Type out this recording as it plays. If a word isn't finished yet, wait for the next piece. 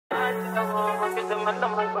Hey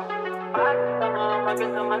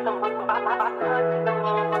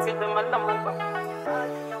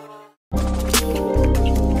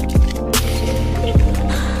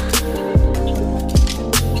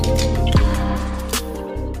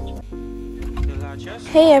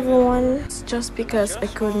everyone, just because I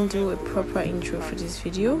couldn't do a proper intro for this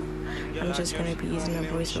video, I'm just gonna be using a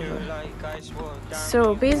voiceover.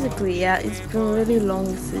 So basically, yeah, it's been really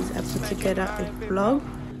long since I put together a vlog,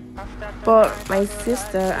 but my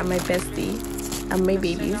sister and my bestie and my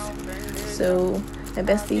babies, so my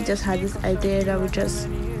bestie just had this idea that we just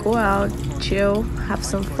go out, chill, have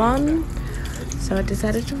some fun, so I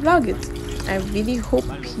decided to vlog it. I really hope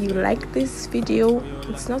you like this video.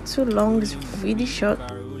 It's not too long, it's really short.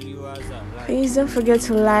 Please don't forget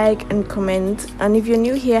to like and comment, and if you're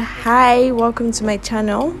new here, hi, welcome to my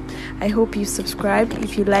channel. I hope you subscribe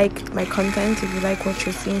if you like my content, if you like what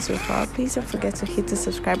you're seeing so far. Please don't forget to hit the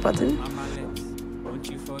subscribe button. Don't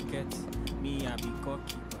you forget me, I be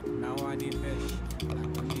cocky, but now I dey best.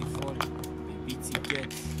 I dey fall, baby to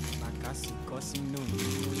get my cassie cousin no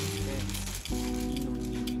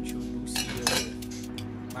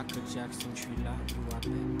Michael Jackson thriller, you are bad.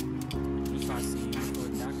 If I see you for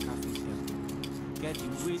that cafe, get the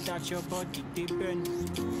way that your body they bend.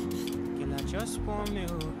 Girl, I just want me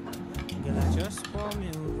over. Girl, I just want me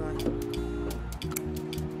over.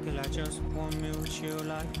 Girl, I just want me to chill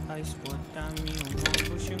like ice water. Me on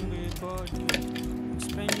pushing big body.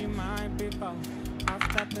 Spending my paper.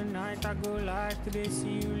 After the night, I go like today,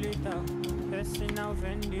 see you later. Pressing out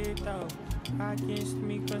vendetta. Against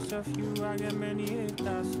me, cause of you, I get many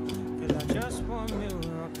haters. Girl, I just want me to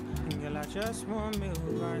rock. Girl, I just want me to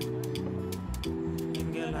ride.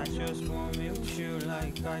 Girl, I just want me to chill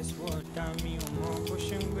like ice water. Me, I'm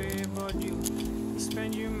pushing way body.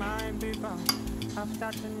 Spend you my paper.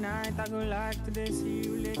 After the night, I go like today, see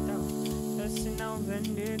you later. Pressing out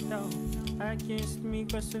vendetta. Against me,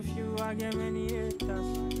 cause of you, I get many haters.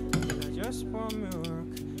 Girl, I just want me to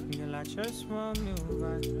rock. Girl, I just want me to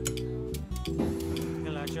ride.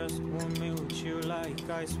 Girl, I just want me to chill like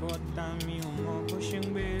ice water. Me, I'm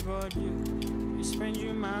pushing big body. You spend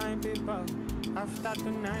you my paper. After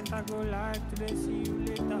the night, I go like today, see you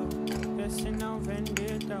later. Pressing out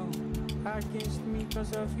vendetta. Against me,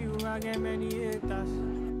 cause of you, I get many haters.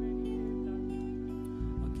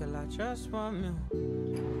 Girl, I just want me to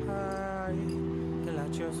high. Girl, I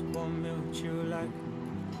just want me to chill like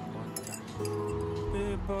water.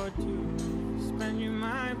 Big body. Spend you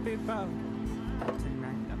my paper.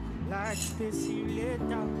 Tonight I like to see you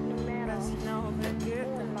later. That's now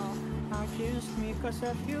vendetta. Against me, cause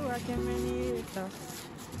of you, I get many haters.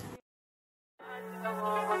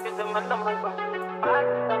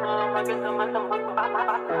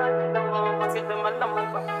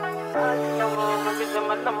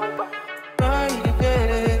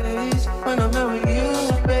 Days when I'm not with you,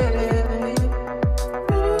 baby.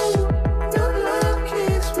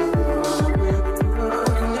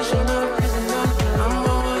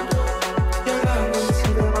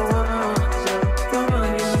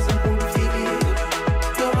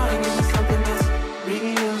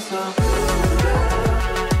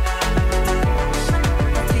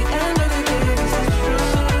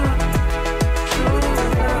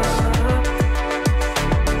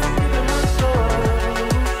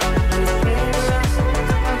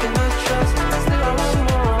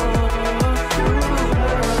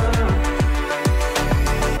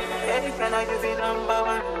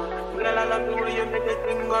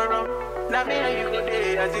 Now me and you go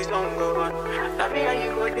there as the song go on. Now me and you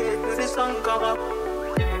go there till the sun come up.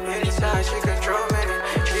 Inside she control me.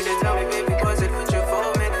 She dey tell me baby pause it with you for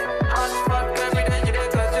a minute. Hot fuck every day you dey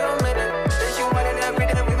consume me. Say she want it every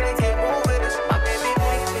day we make it move it. My baby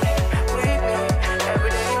with me. Every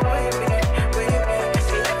day you with me.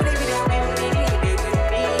 See every day you with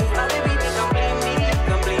me. My baby think I'm blame me.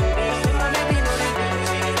 My baby know they do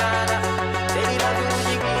me nada. Say he love you when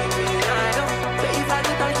she give me nada. Say if I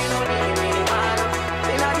do touch you know they me nada.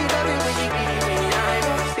 Say not the love you when she give me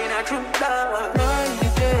nada. Say not true love.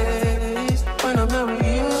 Days when I'm not with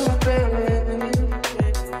you, baby.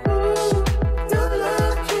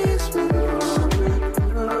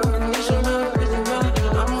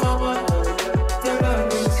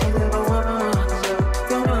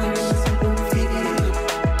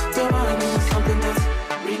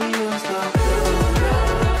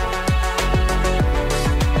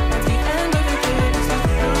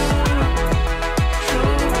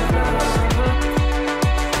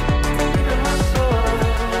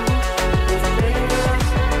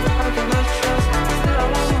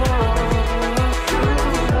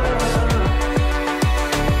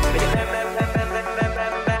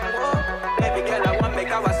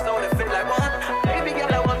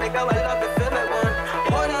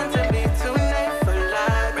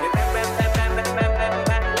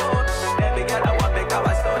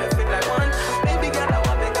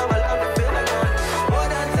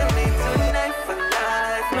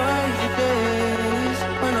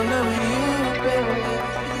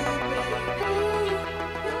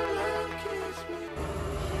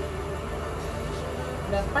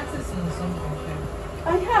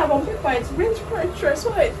 have on paper, it's range crunch. I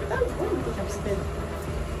saw it. That's what you think upstairs.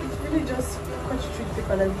 It's really just crunch street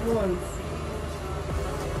paper like ones.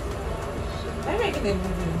 I'm making a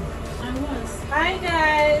video. I was. Hi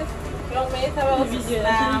guys. Your mate about Video.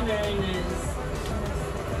 now. Very nice.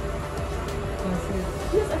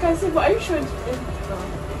 Yes, I can see, but are you sure it's ready to go?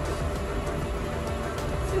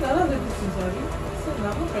 See, I don't do this in sorry. So now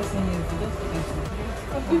I'm not pressing it. Just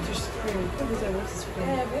I'm going to scream. What is I want to scream?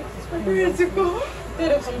 yeah, babe. I'm ready to go.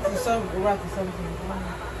 Instead of something to solve or write or something.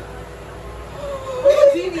 What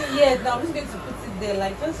are you doing it yet? Now I'm just going to put it there.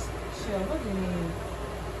 Like just sure. What do you mean?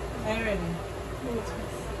 Are you ready?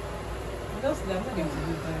 Just I'm not going to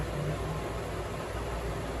do that.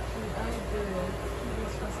 I do it.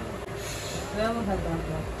 I haven't had that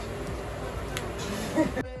much.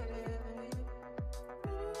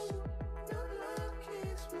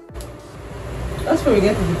 That's where we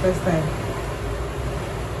get to the first time.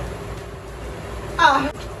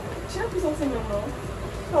 Ah! Should I put something in my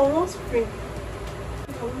mouth? No, I won't scream.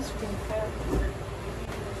 I won't scream.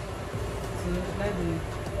 So that day.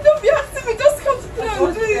 Don't be asking me, just come to tell me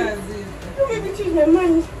I'm doing it. Don't make me change my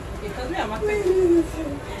mind. Because me, I'm Wait,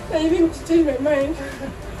 acting. now you need me to change my mind.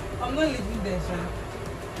 I'm not leaving there,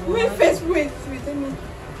 Sha. Wait, first, wait, let me.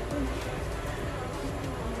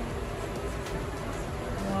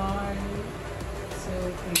 One,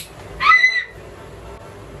 two, three.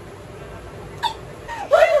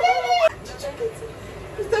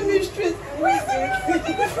 Just tell me straight. Wait,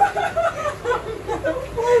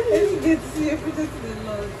 Let me get to see your picture to the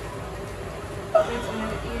Lord. It's in your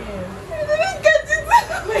ear. I didn't get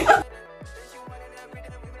it.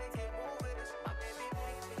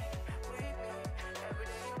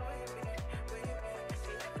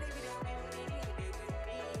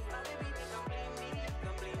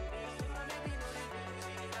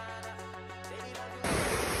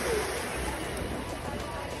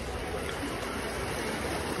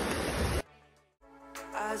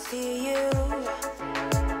 I see you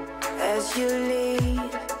as you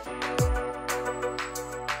leave.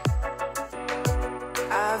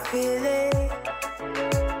 I feel it,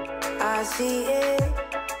 I see it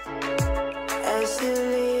as you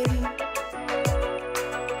leave.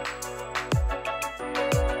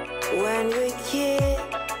 When we kiss,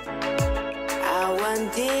 I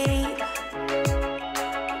want deep,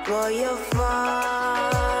 but you're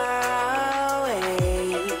far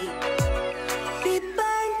away. Be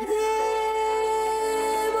by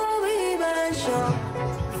day, be by show.